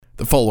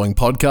The following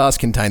podcast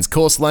contains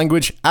coarse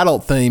language,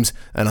 adult themes,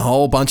 and a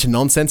whole bunch of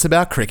nonsense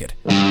about cricket.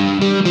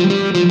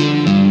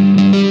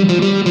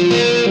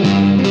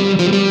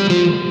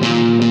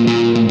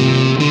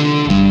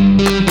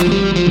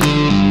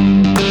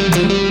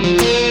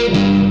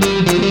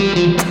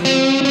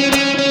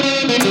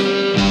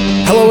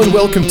 Hello and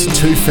welcome to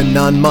Two for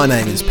None. My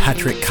name is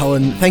Patrick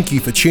Cullen. Thank you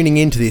for tuning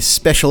in to this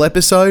special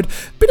episode.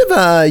 Bit of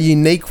a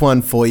unique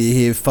one for you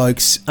here,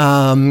 folks.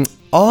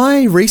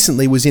 I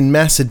recently was in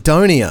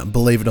Macedonia,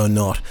 believe it or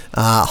not,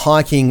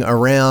 hiking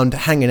around,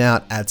 hanging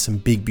out at some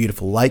big,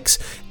 beautiful lakes,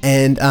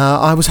 and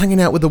I was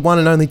hanging out with the one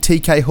and only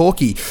TK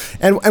Hawkey.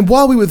 And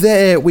while we were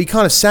there, we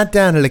kind of sat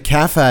down at a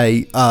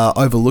cafe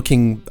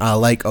overlooking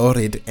Lake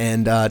Ohrid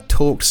and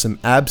talked some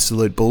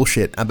absolute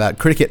bullshit about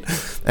cricket,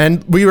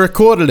 and we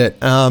recorded it.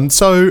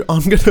 So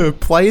I'm going to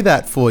play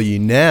that for you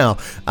now.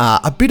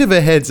 A bit of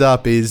a heads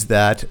up is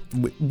that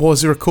it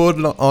was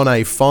recorded on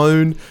a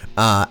phone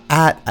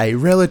at a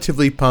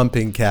relatively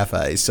pumping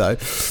cafe. So,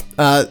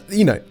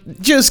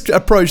 just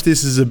approach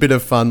this as a bit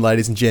of fun,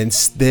 ladies and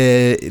gents.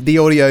 The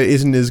audio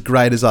isn't as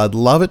great as I'd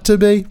love it to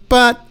be,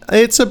 but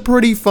it's a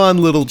pretty fun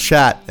little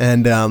chat,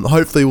 and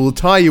hopefully we'll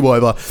tie you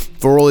over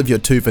for all of your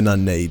Two for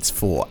None needs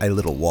for a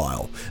little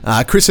while.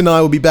 Chris and I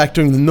will be back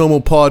doing the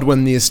normal pod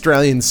when the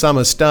Australian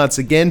summer starts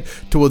again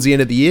towards the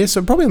end of the year,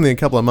 so probably only a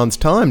couple of months'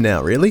 time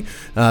now, really.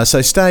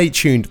 So stay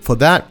tuned for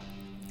that.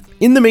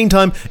 In the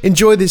meantime,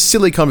 enjoy this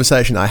silly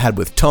conversation I had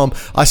with Tom.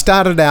 I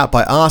started out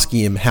by asking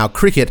him how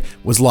cricket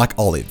was like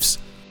olives.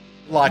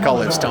 Like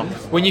olives, Tom.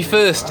 When you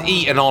first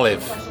eat an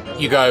olive,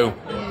 you go,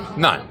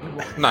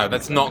 no,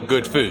 that's not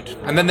good food.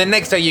 And then the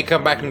next day you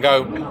come back and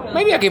go,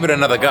 maybe I'll give it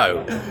another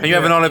go. And you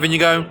have an olive and you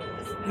go,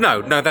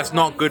 no, that's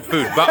not good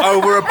food. But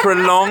over a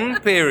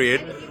prolonged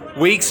period,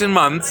 weeks and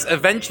months,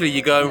 eventually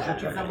you go,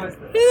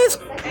 yes,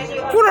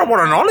 I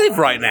want an olive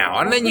right now.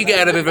 And then you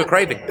get a bit of a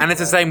craving. And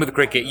it's the same with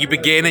cricket. You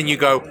begin and you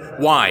go,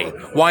 why?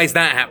 Why is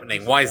that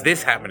happening? Why is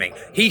this happening?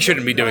 He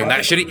shouldn't be doing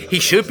that, should he? He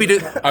should be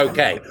doing...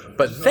 Okay.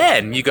 But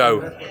then you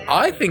go,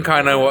 I think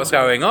I know what's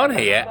going on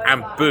here.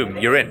 And boom,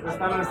 you're in.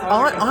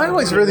 I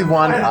always really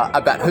wonder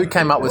about who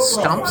came up with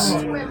stumps.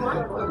 Do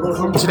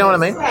you know what I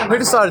mean? Who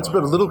decided to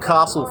build a little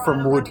castle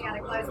from wood?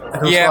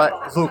 And it was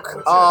like,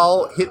 look,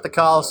 I'll hit the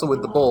castle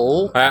with the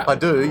ball. If I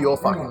do, you're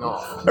fucking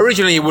off.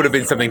 Originally, it would have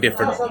been something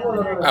different.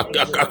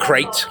 A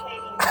crate.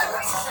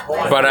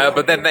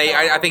 But then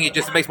I think it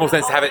just makes more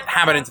sense to have it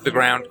hammered into the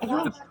ground.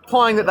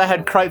 Implying that they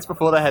had crates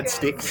before they had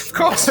sticks. Of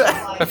course.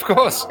 Of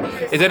course.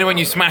 Is only when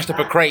you smashed up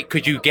a crate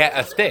could you get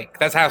a stick.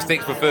 That's how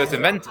sticks were first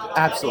invented.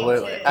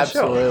 Absolutely.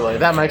 Sure.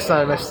 That makes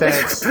so much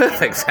sense.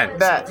 Perfect sense.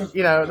 That,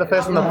 the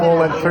first time the ball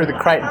went through the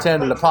crate and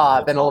turned it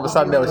apart, then all of a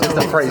sudden there was just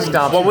a free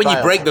stump. Well, when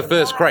you break the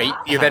first crate,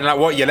 you're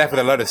left with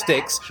a load of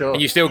sticks,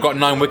 and you still got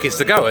 9 wickets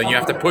to go, and you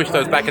have to push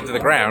those back into the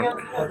ground.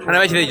 And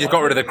eventually they just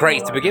got rid of the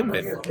crates to begin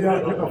with.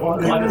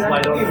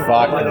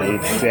 Fuck me,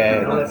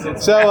 dead.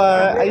 So,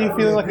 are you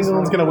feeling like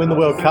England's going to win the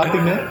World Cup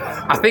thing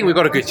now? I think we've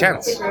got a good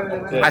chance.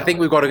 Yeah. I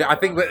think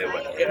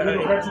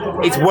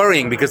that it's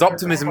worrying because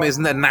optimism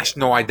isn't a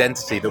national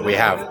identity that we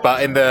have.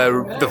 But in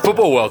the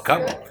Football World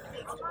Cup,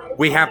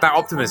 we have that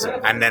optimism.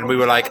 And then we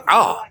were like,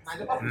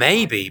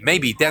 maybe.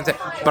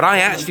 But I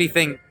actually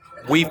think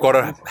we've got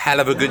a hell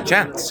of a good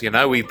chance.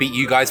 We beat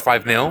you guys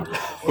 5-0.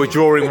 We're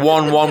drawing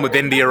 1-1 with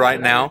India right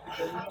now.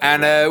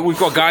 And we've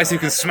got guys who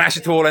can smash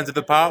it to all ends of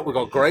the park. We've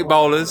got great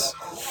bowlers.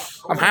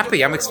 I'm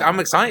happy. I'm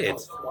excited.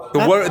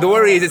 The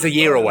worry is it's a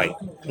year away.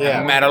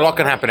 Yeah. And a lot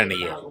can happen in a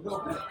year.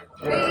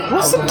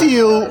 What's the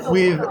deal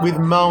with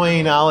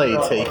Moeen Ali,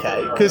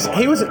 TK? Because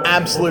he was an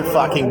absolute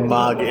fucking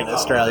mug in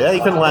Australia. He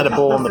couldn't land a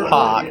ball in the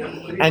park.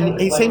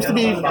 And he seems to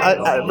be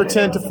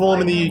returned to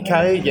form in the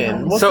UK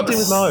again. What's the deal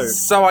with Mo?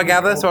 So I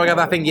gather.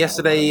 I think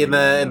yesterday in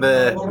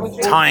the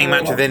tying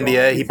match with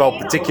India, he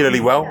bowled particularly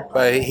well.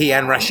 He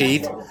and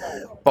Rashid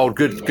bowled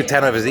good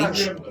 10 overs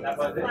each.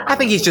 I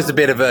think he's just a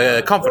bit of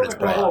a confidence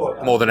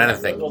player more than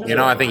anything.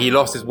 I think he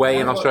lost his way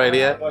in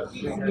Australia.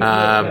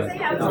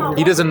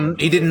 He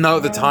didn't know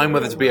at the time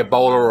whether to be a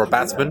bowler or a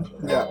batsman.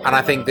 Yeah. And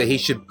I think that he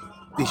should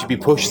be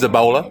pushed as a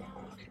bowler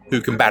who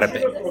can bat a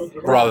bit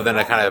rather than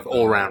a kind of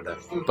all-rounder.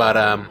 But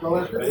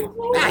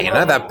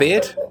that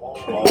beard.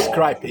 It's a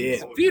great beard.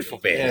 It's a beautiful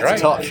beard, right?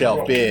 It's a top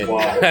shelf beard.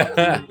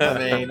 I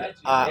mean,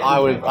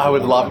 I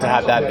would love to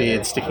have that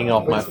beard sticking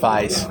off my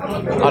face.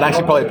 I'd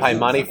actually probably pay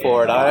money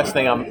for it. I just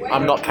think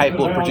I'm not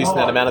capable of producing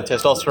that amount of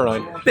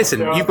testosterone.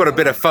 Listen, you've got a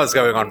bit of fuzz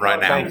going on right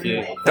now. Thank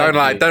you. Don't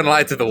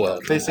lie to the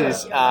world. This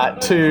is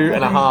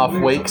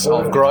 2.5 weeks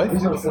of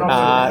growth.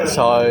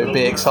 So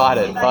be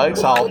excited,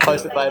 folks. I'll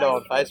post it later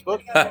on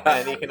Facebook,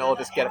 and you can all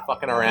just get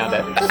fucking around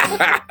it.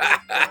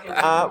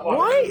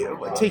 Why,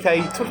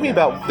 TK? Talk to me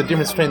about the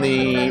difference between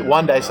the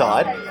one-day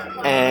side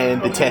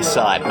and the test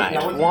side,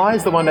 mate. Why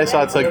is the one-day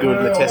side so good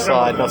and the test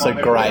side not so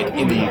great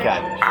in the UK?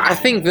 I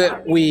think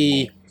that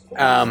we,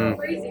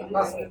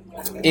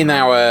 in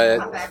our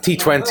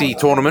T20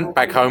 tournament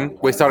back home,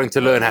 we're starting to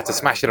learn how to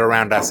smash it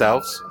around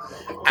ourselves.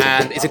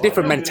 And it's a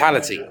different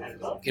mentality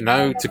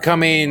To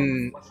come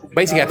in.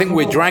 Basically, I think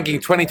we're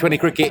dragging 2020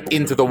 cricket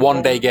into the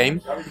one-day game,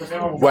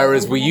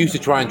 whereas we used to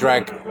try and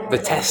drag the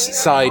test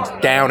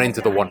side down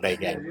into the one-day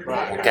game.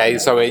 Okay,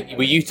 so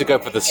we used to go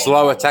for the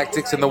slower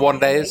tactics in the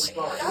one-days,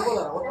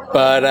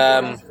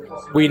 but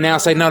we now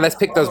say, no, let's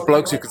pick those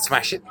blokes who can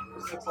smash it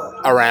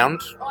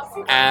around,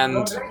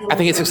 and I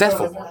think it's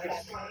successful.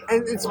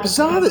 And it's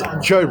bizarre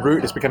that Joe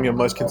Root has become your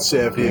most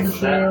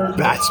conservative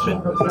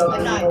batsman.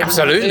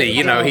 Absolutely.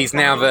 He's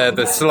now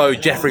the slow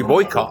Jeffrey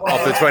Boycott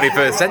of the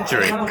 21st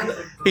century.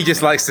 He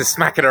just likes to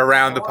smack it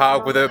around the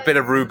park with a bit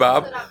of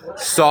rhubarb,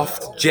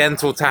 soft,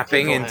 gentle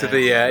tapping into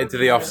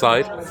the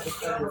offside.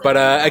 But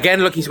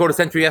again, look, he scored a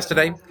century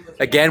yesterday.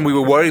 Again, we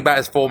were worried about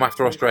his form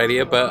after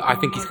Australia, but I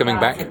think he's coming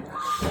back.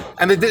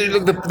 And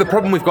the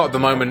problem we've got at the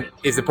moment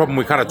is the problem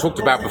we kind of talked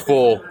about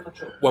before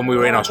when we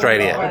were in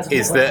Australia,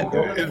 is that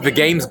the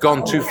game's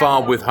gone too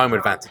far with home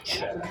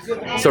advantage.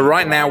 So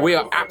right now, we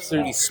are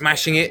absolutely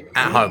smashing it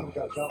at home,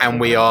 and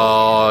we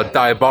are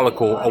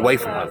diabolical away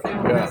from home.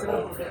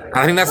 And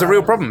I think that's a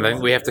real problem. I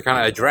think we have to kind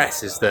of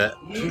address is that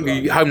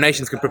home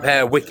nations can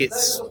prepare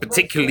wickets,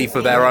 particularly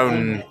for their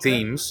own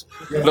teams.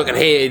 Look at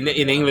here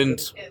in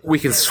England, we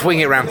can swing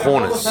it around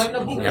corners.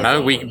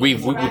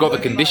 We've got the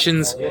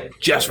conditions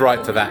just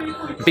right for that.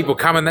 And people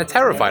come and they're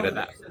terrified of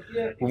that.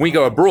 When we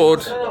go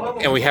abroad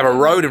and we have a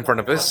road in front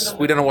of us,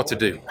 we don't know what to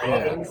do.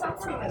 Yeah.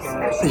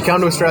 You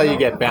come to Australia, you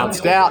get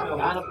bounced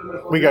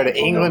out. We go to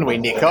England, we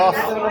nick off.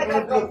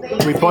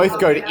 We both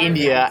go to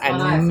India,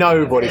 and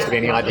nobody's got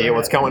any idea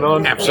what's going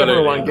on. Absolutely.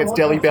 Everyone gets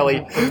jelly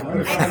belly.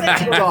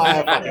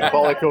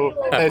 Diabolical.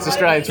 There's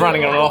Australians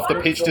running on and off the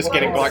pitch, just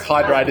getting like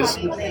hydrators.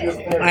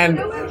 And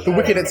the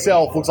wicket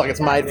itself looks like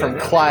it's made from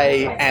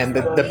clay and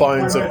the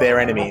bones of their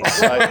enemies.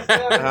 So,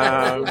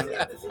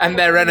 and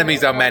their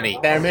enemies are many.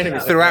 Their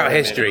enemies throughout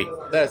history.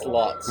 There's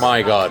lots.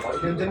 My God.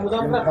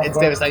 It's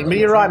devastating. But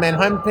you're right, man.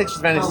 Home pitch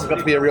advantage has got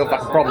to be a real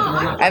fucking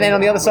problem. And then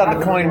on the other side of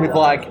the coin with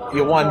like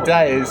your one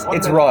days,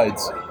 it's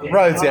roads.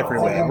 Roads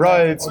everywhere.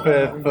 Roads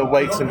for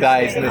weeks and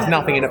days, and there's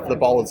nothing in it for the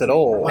bowlers at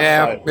all.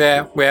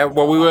 Yeah.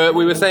 Well,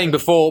 we were saying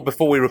before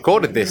we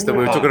recorded this that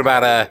we were talking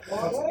about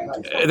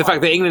the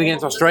fact that England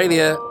against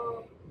Australia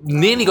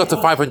nearly got to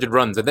 500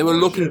 runs, and they were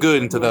looking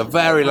good into the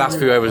very last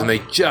few overs, and they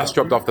just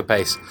dropped off the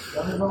pace.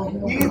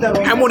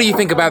 And what do you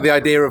think about the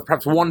idea of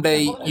perhaps one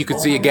day you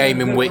could see a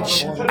game in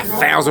which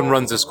 1,000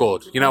 runs are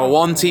scored?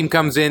 One team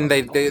comes in,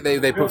 they put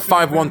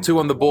 5-1-2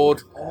 on the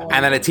board,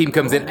 and then a team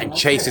comes in and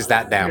chases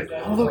that down.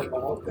 Look,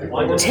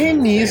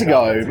 10 years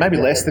ago, maybe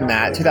less than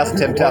that,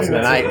 2007,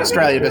 2008,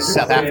 Australia versus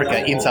South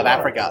Africa in South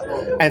Africa,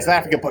 and South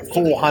Africa put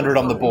 400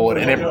 on the board,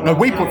 and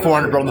we put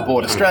 400 on the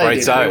board. Australia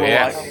did. So, we were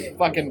yeah. like,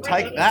 fucking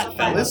take that,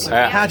 fellas.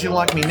 Yeah. How'd you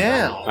like me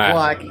now? Yeah.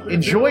 Like,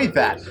 enjoyed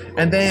that.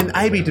 And then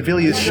AB de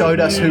Villiers showed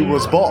us who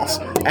was boss,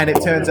 and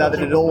it turns out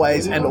that it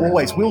always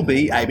will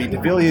be AB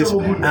de Villiers,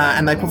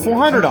 and they put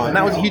 400 on.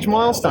 That was a huge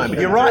milestone. But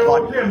you're right,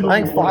 like,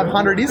 I think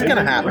 500 is going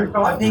to happen.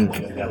 I think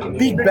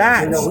big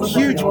bats,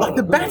 huge, like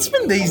the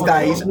batsmen these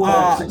days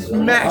are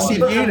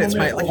massive units,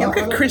 mate. Like, you look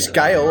at Chris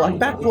Gale, like,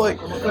 that bloke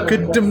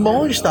could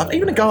demolish stuff.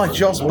 Even a guy like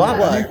Joss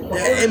Butler,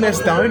 MS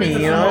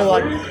Dhoni,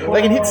 like,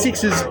 they can hit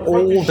sixes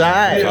all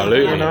day. Absolutely.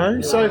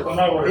 So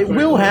it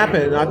will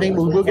happen. I think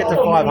we will get to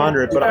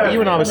 500, but you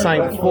and I were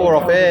saying before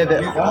off air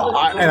that,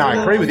 and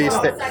I agree with this,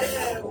 that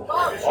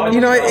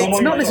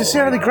it's not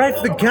necessarily great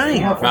for the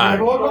game.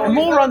 No.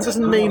 More runs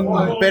doesn't mean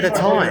better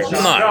times. No,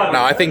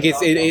 I think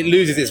it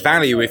loses its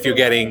value if you're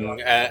getting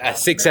a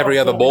six every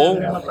other ball.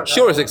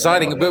 Sure, it's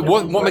exciting, but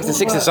what makes the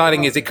six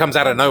exciting is it comes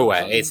out of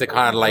nowhere. It's a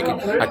kind of like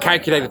a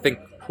calculated thing.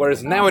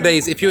 Whereas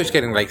nowadays, if you're just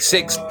getting like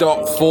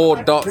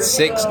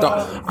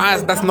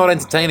 6.4.6, that's not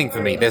entertaining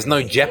for me. There's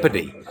no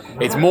jeopardy.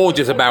 It's more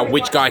just about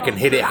which guy can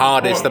hit it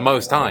hardest the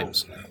most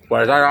times.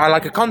 Whereas I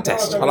like a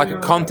contest. I like a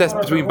contest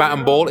between bat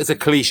and ball. It's a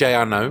cliche,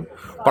 I know.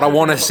 But I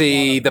want to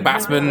see the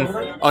batsman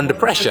under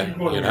pressure,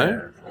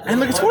 And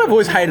look, it's what I've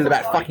always hated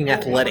about fucking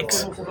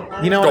athletics.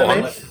 You know what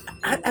I mean?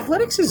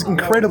 Athletics is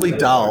incredibly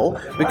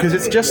dull because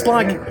it's just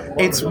like,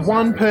 it's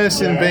one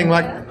person being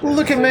like,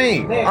 look at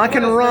me, I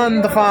can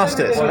run the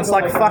fastest. And it's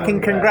like, fucking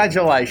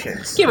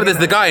congratulations. Yeah, but there's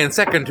the guy in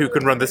second who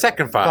can run the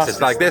second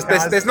fastest. Like, there's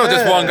not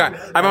just one guy.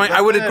 I mean,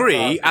 I would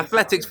agree,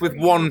 athletics with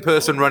one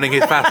person running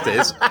his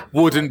fastest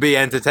wouldn't be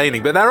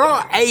entertaining. But there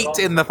are 8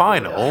 in the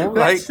final.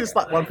 That's just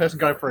like one person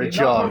going for a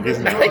jog,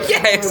 isn't it?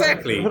 Yeah,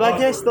 exactly. But I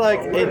guess, like,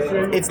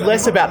 it's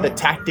less about the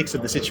tactics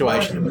of the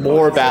situation,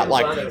 more about,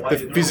 like, the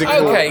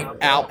physical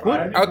output.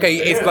 Okay,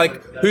 it's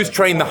like who's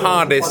trained the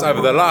hardest over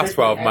the last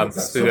 12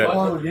 months to do it.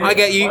 I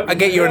get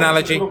your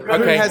analogy. Okay,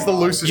 who has the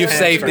loosest You've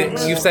saved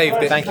hamstrings? it. You've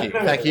saved it. Thank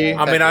you.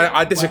 I mean,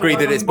 I disagree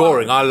that it's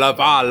boring. I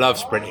love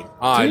sprinting.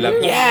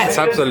 Yes,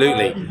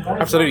 absolutely.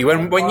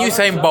 When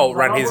Usain Bolt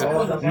ran his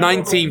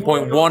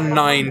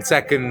 19.19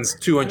 seconds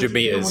 200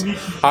 meters,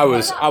 I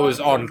was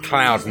on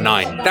cloud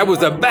 9. That was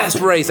the best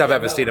race I've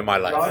ever seen in my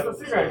life.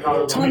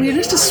 Tom, you're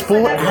just a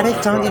sport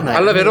addict, aren't you, mate? I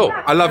love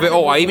it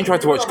all. I even tried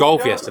to watch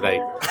golf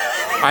yesterday.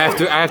 I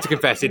have to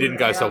confess, it didn't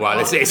go so well.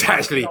 It's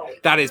actually,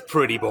 that is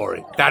pretty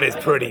boring. That is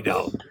pretty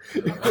dull.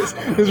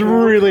 There's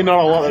really not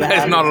a lot that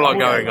happens. There's not a lot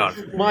going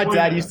on. My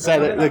dad used to say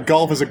that the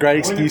golf is a great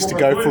excuse to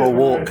go for a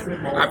walk.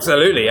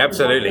 Absolutely.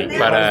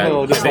 But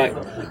Well, just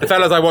the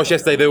fellas I watched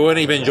yesterday, they weren't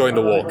even enjoying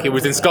the walk. It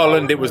was in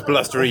Scotland, it was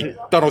blustery.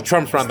 Donald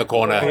Trump's around the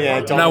corner.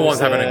 Yeah, Donald no one's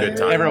was having there. a good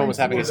time. Everyone was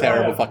having a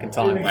terrible fucking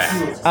time.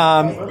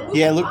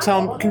 Look,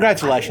 Tom,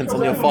 congratulations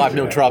on your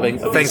 5-0 drubbing.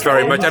 Thanks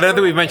very much. I don't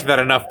think we've mentioned that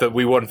enough that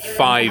we won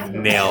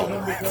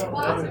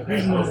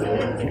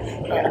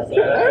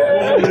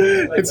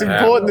 5-0. It's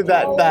important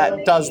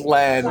that does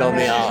land on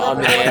the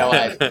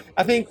airwaves.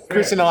 I think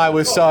Chris and I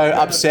were so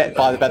upset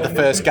about the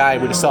first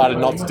game, we decided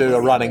not to do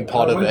a running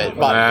pod of it.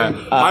 But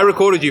I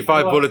recorded you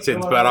 5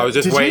 bulletins, but I was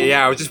just waiting. you?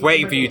 Yeah, I was just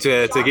waiting for you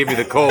to give me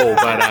the call,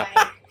 but.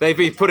 They've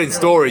been put in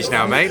storage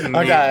now, mate. And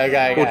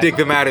Okay. We'll dig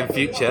them out in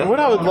future. what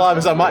I would love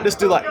is I might just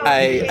do like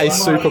a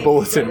super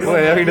bulletin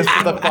where we just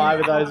put the 5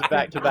 of those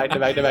back to back.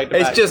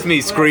 It's just me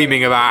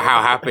screaming about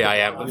how happy I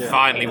am that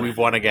finally we've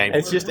won a game.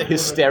 It's just a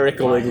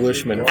hysterical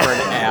Englishman for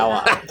an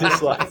hour,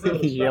 just like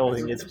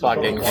yelling his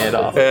fucking head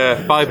off.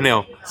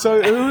 5-0.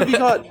 So who have you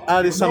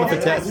got this summer for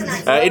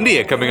tests?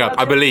 India coming up,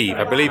 I believe.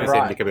 I believe it's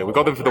Right. India coming up. We've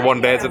got them for the one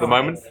days at the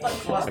moment,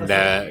 and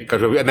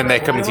then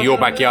they're coming to your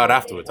backyard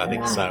afterwards, I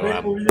think.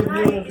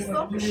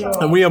 So.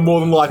 And we are more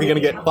than likely going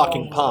to get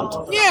fucking pumped.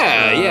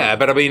 Yeah,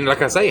 but I mean,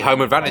 like I say,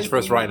 home advantage for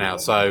us right now.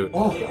 So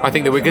I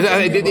think that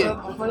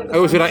I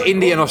always feel like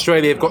India and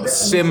Australia have got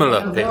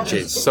similar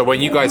pitches. So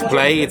when you guys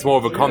play, it's more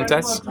of a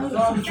contest.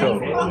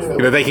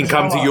 They can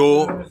come to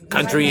your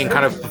country and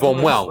kind of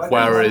perform well.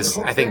 Whereas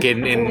I think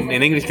in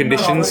English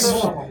conditions,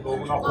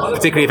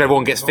 particularly if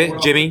everyone gets fit,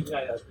 Jimmy,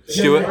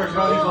 Stuart.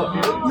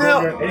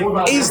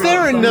 Now, is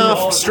there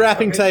enough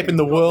strapping tape in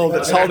the world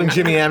that's holding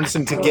Jimmy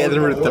Anderson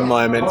together at the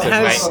moment?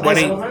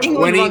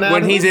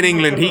 When he's in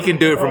England, he can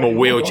do it from a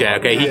wheelchair.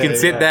 Okay, he can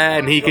sit there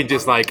and he can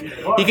just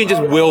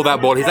will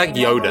that ball. He's like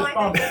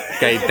Yoda.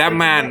 Okay, that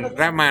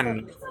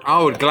man.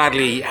 I would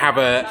gladly have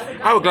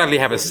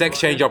a sex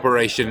change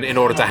operation in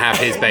order to have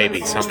his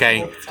babies.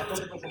 Okay,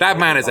 that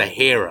man is a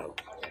hero.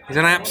 He's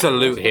an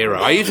absolute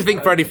hero. I used to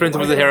think Freddie Flinton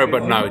was a hero,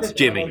 but no, it's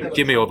Jimmy.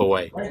 Jimmy all the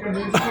way.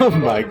 Oh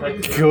my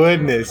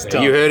goodness,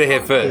 Tom. You heard it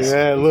here first.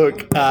 Yeah,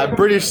 look,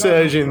 British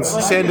surgeons,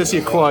 send us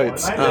your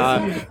quotes.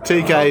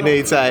 TK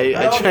needs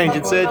a change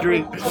in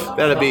surgery.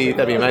 That'd be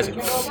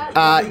amazing.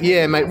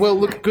 Yeah, mate. Well,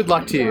 look, good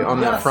luck to you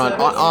on that front.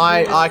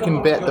 I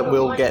can bet that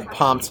we'll get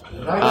pumped.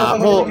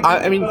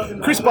 I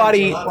mean, Chris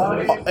Barty,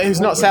 who's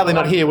sadly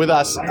not here with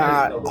us,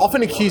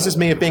 often accuses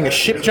me of being a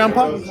ship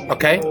jumper.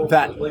 Okay.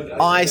 That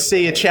I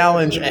see a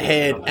challenge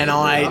ahead and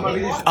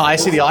I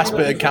see the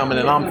iceberg coming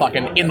and I'm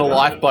fucking in the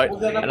lifeboat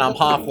and I'm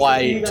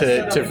halfway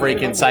to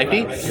freaking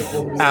safety.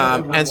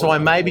 And so I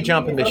may be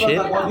jumping the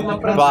ship,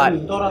 but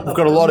we've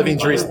got a lot of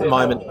injuries at the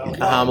moment.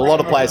 A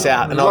lot of players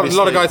out. And a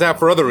lot of guys out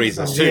for other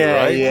reasons too,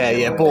 right?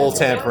 Yeah. Ball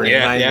tampering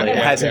mainly. It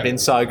hasn't been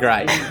so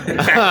great.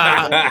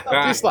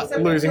 Just like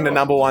losing the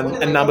number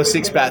 1 and number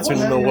 6 batsmen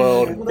in the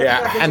world.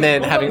 Yeah. And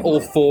then having all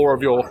 4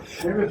 of your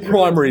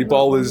primary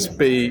bowlers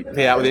be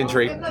out with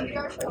injury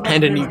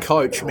and a new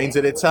coach means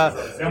that it's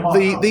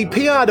the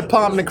PR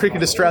department of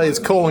Cricket Australia is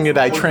calling it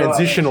a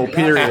transitional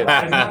period.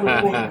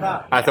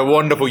 That's a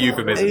wonderful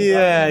euphemism.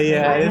 Yeah.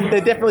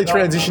 They're definitely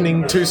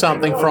transitioning to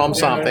something from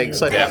something.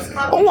 So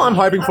all I'm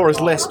hoping for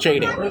is less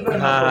cheating.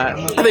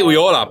 I think we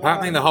all are, Pat.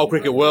 I think the whole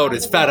cricket world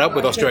is fed up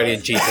with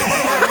Australian cheating.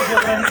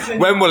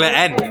 When will it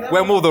end?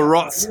 When will the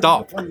rot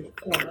stop?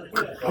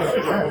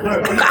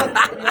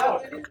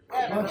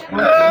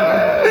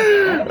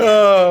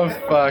 Oh,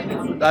 fuck.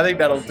 I think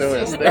that'll do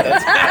us.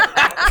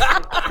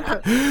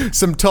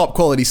 Some top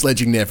quality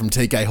sledging there from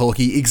TK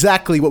Hawkey.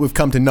 Exactly what we've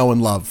come to know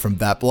and love from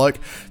that bloke.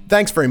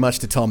 Thanks very much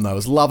to Tom, though. It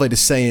was lovely to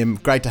see him.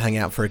 Great to hang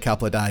out for a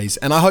couple of days.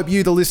 And I hope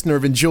you, the listener,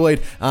 have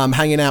enjoyed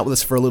hanging out with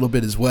us for a little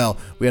bit as well.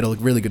 We had a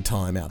really good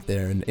time out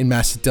there in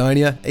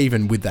Macedonia,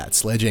 even with that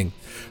sledging.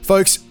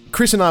 Folks,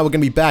 Chris and I were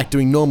going to be back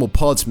doing normal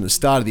pods from the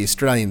start of the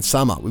Australian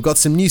summer. We've got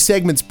some new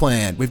segments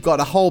planned. We've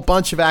got a whole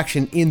bunch of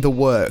action in the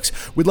works.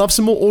 We'd love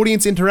some more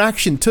audience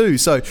interaction too.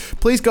 So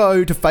please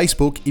go to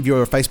Facebook if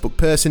you're a Facebook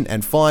person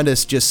and find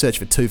us. Just search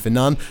for Two for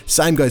None.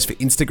 Same goes for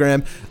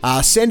Instagram.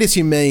 Send us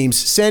your memes,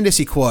 send us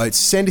your quotes,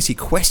 send us your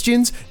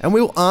questions, and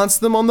we'll answer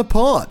them on the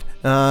pod.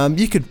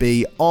 You could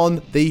be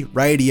on the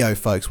radio,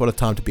 folks. What a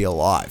time to be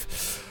alive.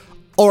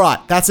 All right,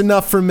 that's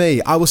enough from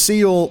me. I will see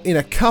you all in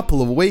a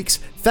couple of weeks.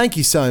 Thank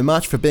you so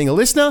much for being a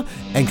listener,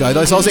 and go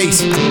those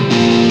Aussies.